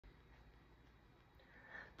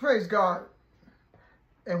Praise God.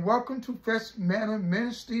 And welcome to FMMM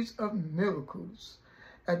Ministries of Miracles.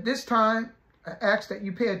 At this time, I ask that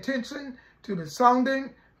you pay attention to the sounding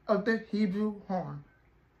of the Hebrew horn.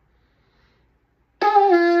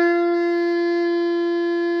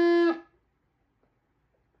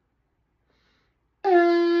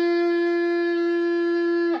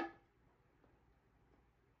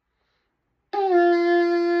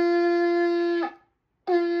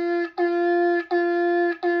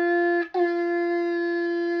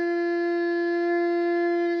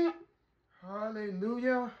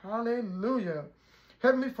 Hallelujah, hallelujah.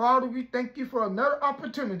 Heavenly Father, we thank you for another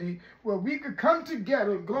opportunity where we could come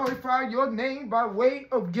together, glorify your name by way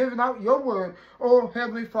of giving out your word. Oh,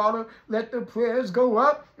 Heavenly Father, let the prayers go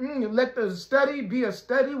up. Let the study be a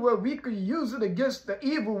study where we could use it against the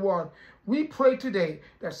evil one. We pray today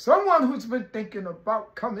that someone who's been thinking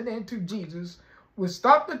about coming into Jesus will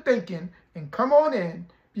stop the thinking and come on in,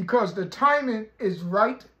 because the timing is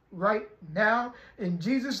right now. In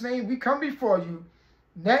Jesus' name, we come before you,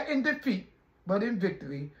 not in defeat, but in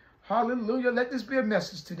victory. Hallelujah. Let this be a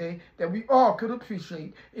message today that we all could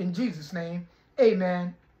appreciate. In Jesus' name,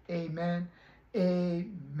 amen, amen,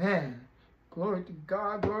 amen. Glory to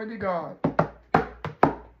God, glory to God.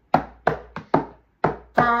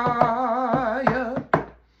 Fire,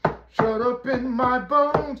 shut up in my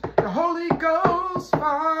bones. The Holy Ghost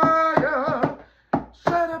fire,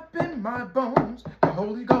 shut up in my bones. The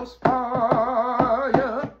Holy Ghost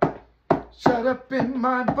fire, shut up in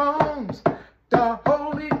my bones. The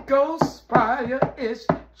Holy Ghost fire is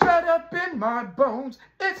shut up in my bones.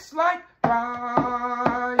 It's like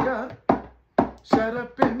fire, shut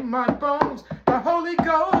up in my bones. The Holy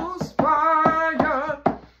Ghost fire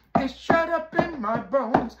is shut up in my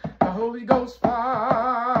bones. The Holy Ghost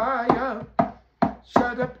fire,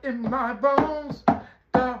 shut up in my bones.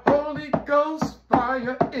 The Holy Ghost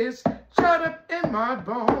fire is shut up in my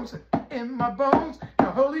bones. In my bones, the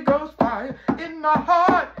Holy Ghost fire. In my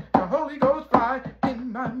heart, the Holy Ghost fire.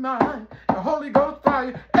 In my mind, the Holy Ghost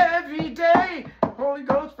fire. Every day, the Holy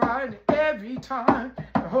Ghost fire. And every time,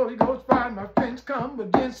 the Holy Ghost fire. My friends come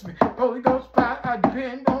against me. Holy Ghost fire, I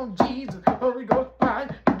depend on Jesus. Holy Ghost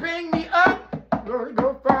fire, bring me up. Holy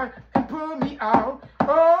Ghost fire, and pull me out.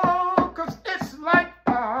 Oh, because it's like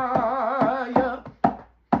fire.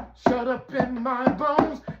 Shut up in my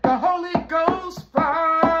bones. The Holy Ghost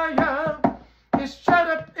fire is shut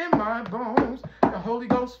up in my bones. The Holy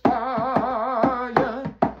Ghost fire,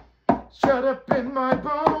 shut up in my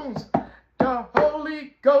bones. The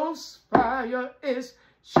Holy Ghost fire is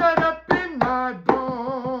shut up in my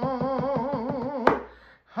bones.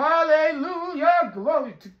 Hallelujah,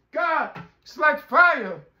 glory to God. It's like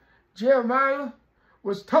fire. Jeremiah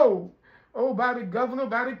was told, oh, by the governor,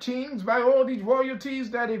 by the kings, by all these royalties,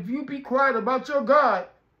 that if you be quiet about your God,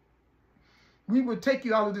 we will take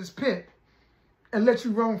you out of this pit and let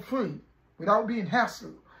you roam free without being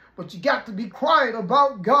hassled. But you got to be quiet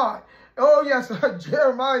about God. Oh, yes,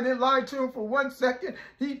 Jeremiah didn't lie to him for 1 second.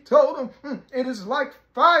 He told him, it is like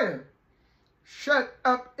fire. Shut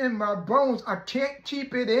up in my bones. I can't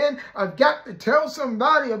keep it in. I've got to tell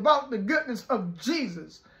somebody about the goodness of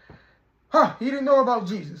Jesus. He didn't know about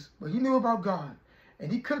Jesus, but he knew about God. And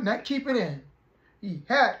he could not keep it in. He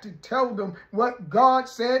had to tell them what God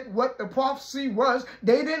said, what the prophecy was.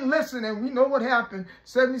 They didn't listen, and we know what happened.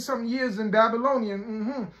 70-something years in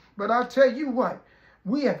Babylonian. But I'll tell you what,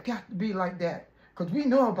 we have got to be like that, because we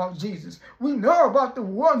know about Jesus. We know about the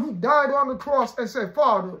one who died on the cross and said,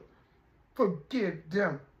 Father, forgive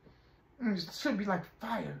them. It should be like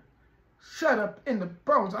fire. Shut up in the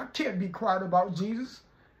bones. I can't be quiet about Jesus.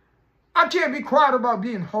 I can't be quiet about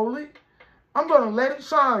being holy. I'm going to let it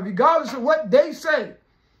shine, regardless of what they say.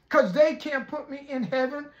 Because they can't put me in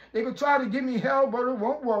heaven. They can try to give me hell, but it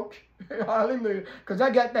won't work. Hallelujah. Because I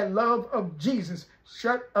got that love of Jesus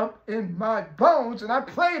shut up in my bones. And I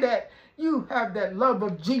pray that you have that love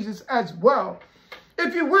of Jesus as well.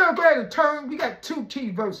 If you will, go ahead and turn. We got 2 key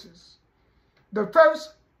verses. The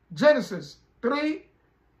first, Genesis 3,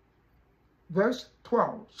 verse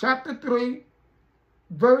 12. Chapter 3,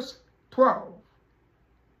 verse 12.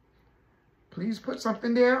 Please put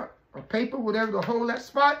something there, or paper, whatever, to hold that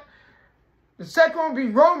spot. The second will be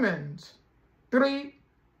Romans 3.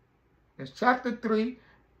 It's chapter 3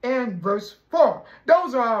 and verse 4.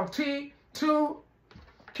 Those are our 2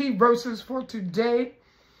 key verses for today.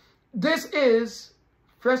 This is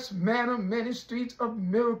FMMM Ministries of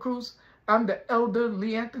Miracles. I'm the elder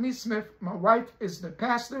Leanthony Smith. My wife is the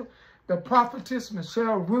pastor, the prophetess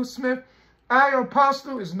Marshell Ruth Smith. Our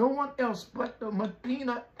apostle is no one else but the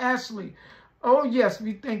Marthena Ashley. Oh, yes,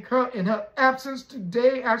 we thank her in her absence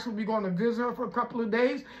today. Actually, we're going to visit her for a couple of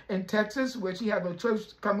days in Texas, where she has a church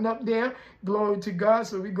coming up there. Glory to God.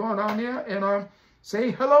 So we're going on there and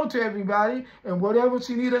say hello to everybody. And whatever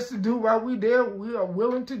she needs us to do while we're there, we are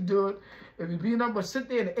willing to do it. If we be able to sit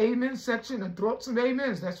there in the amen section and throw up some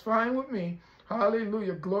amens, that's fine with me.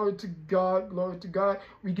 Hallelujah. Glory to God. Glory to God.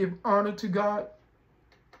 We give honor to God.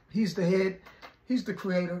 He's the head. He's the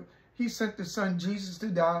creator. He sent the son Jesus to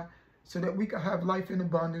die so that we can have life in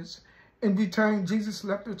abundance. In return, Jesus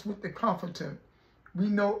left us with the comforter we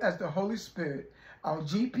know as the Holy Spirit, our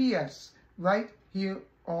GPS right here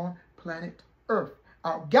on planet Earth,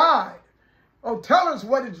 our guide. Oh, tell us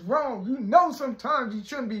what is wrong. You know sometimes you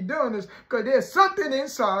shouldn't be doing this because there's something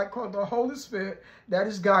inside called the Holy Spirit that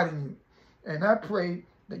is guiding you. And I pray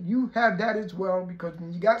that you have that as well, because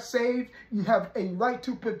when you got saved, you have a right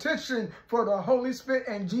to petition for the Holy Spirit,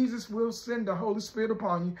 and Jesus will send the Holy Spirit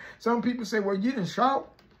upon you. Some people say, well, you didn't shout.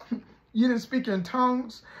 You didn't speak in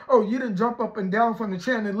tongues. Oh, you didn't jump up and down from the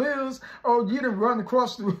chandeliers. Oh, you didn't run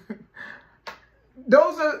across the...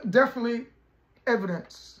 Those are definitely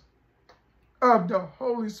evidence of the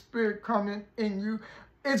Holy Spirit coming in you.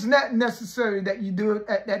 It's not necessary that you do it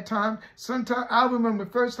at that time. Sometimes, I remember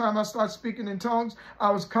the first time I started speaking in tongues,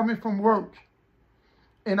 I was coming from work.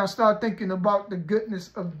 And I started thinking about the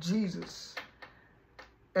goodness of Jesus.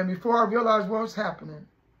 And before I realized what was happening,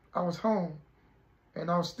 I was home.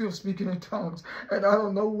 And I was still speaking in tongues. And I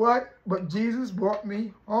don't know what, but Jesus brought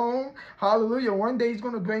me home. Hallelujah. One day he's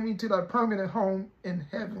going to bring me to that permanent home in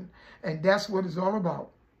heaven. And that's what it's all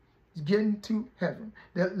about. It's getting to heaven.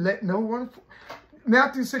 That let no one...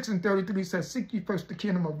 Matthew 6:33 says, seek ye first the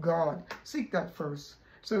kingdom of God. Seek that first.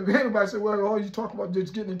 So if anybody says, well, all you talk about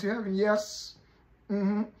just getting into heaven. Yes.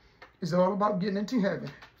 It's all about getting into heaven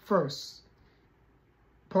first.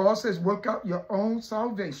 Paul says, work out your own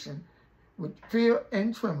salvation with fear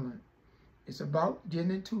and trembling. It's about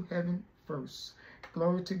getting into heaven first.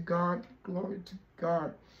 Glory to God. Glory to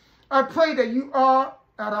God. I pray that you are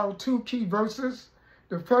at our two key verses.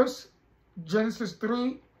 The first, Genesis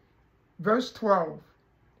 3. Verse 12,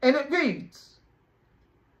 and it reads,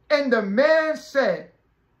 and the man said,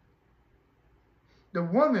 the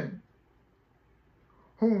woman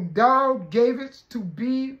whom thou gavest to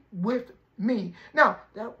be with me. Now,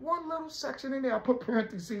 that one little section in there, I put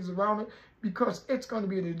parentheses around it because it's going to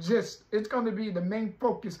be the gist. It's going to be the main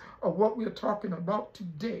focus of what we're talking about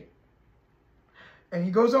today. And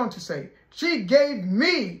he goes on to say, she gave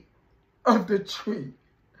me of the tree,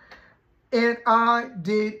 and I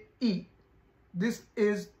did eat. This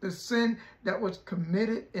is the sin that was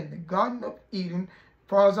committed in the Garden of Eden. As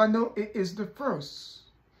far as I know, it is the first.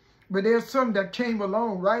 But there's some that came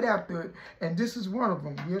along right after it, and this is one of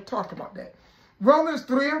them. We'll talk about that. Romans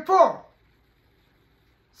 3 and 4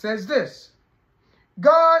 says this,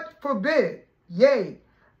 God forbid, yea,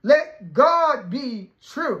 let God be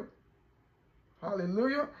true.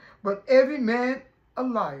 Hallelujah. But every man a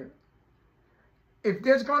liar. If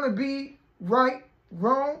there's going to be right,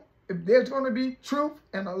 wrong, if there's going to be truth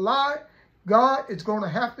and a lie, God is going to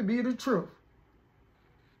have to be the truth.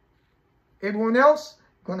 Everyone else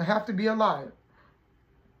going to have to be a liar.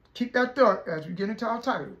 Keep that thought as we get into our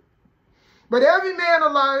title. But every man a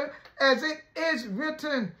liar, as it is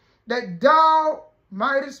written, that thou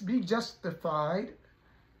mightest be justified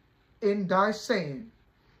in thy saying,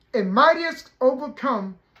 and mightest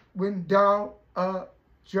overcome when thou art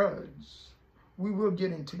judged. We will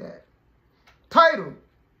get into that. Title,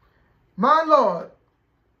 my Lord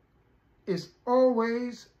is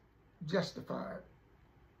always justified.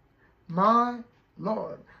 My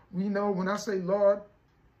Lord. We know when I say Lord,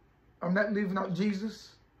 I'm not leaving out Jesus.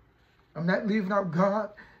 I'm not leaving out God.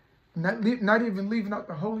 I'm not even leaving out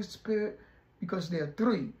the Holy Spirit, because there are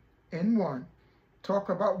three in one. Talk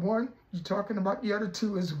about one, you're talking about the other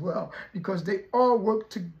two as well, because they all work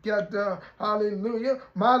together. Hallelujah.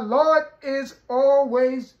 My Lord is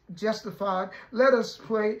always justified. Let us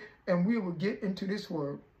pray, and we will get into this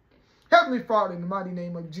word. Heavenly Father, in the mighty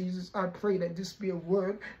name of Jesus, I pray that this be a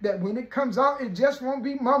word that when it comes out, it just won't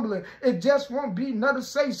be mumbling. It just won't be another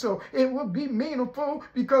say-so. It will be meaningful,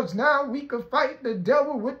 because now we can fight the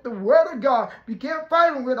devil with the word of God. We can't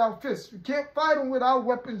fight him with our fists. We can't fight him with our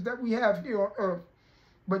weapons that we have here on earth.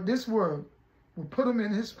 But this word will put him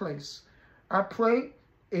in his place. I pray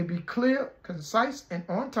it be clear, concise, and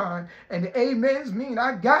on time. And the amens mean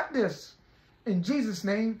I got this. In Jesus'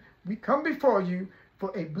 name, we come before you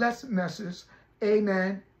for a blessed message.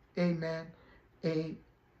 Amen, amen,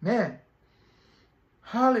 amen.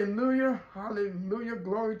 Hallelujah, hallelujah,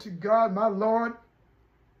 glory to God. My Lord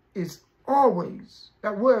is Always.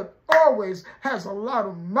 That word always has a lot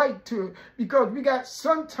of might to it, because we got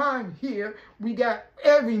sometime here, we got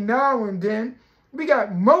every now and then, we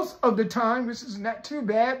got most of the time, which is not too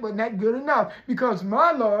bad, but not good enough, because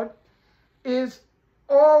my Lord is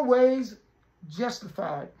always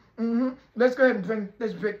justified. Let's go ahead and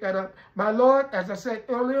let's pick that up. My Lord, as I said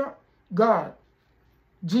earlier, God,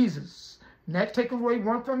 Jesus, not take away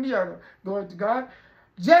one from the other. Glory to God.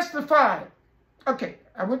 Justified. Okay,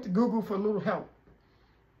 I went to Google for a little help.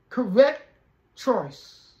 Correct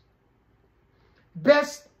choice.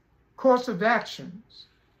 Best course of actions.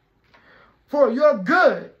 For your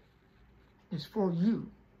good is for you.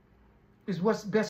 Is what's best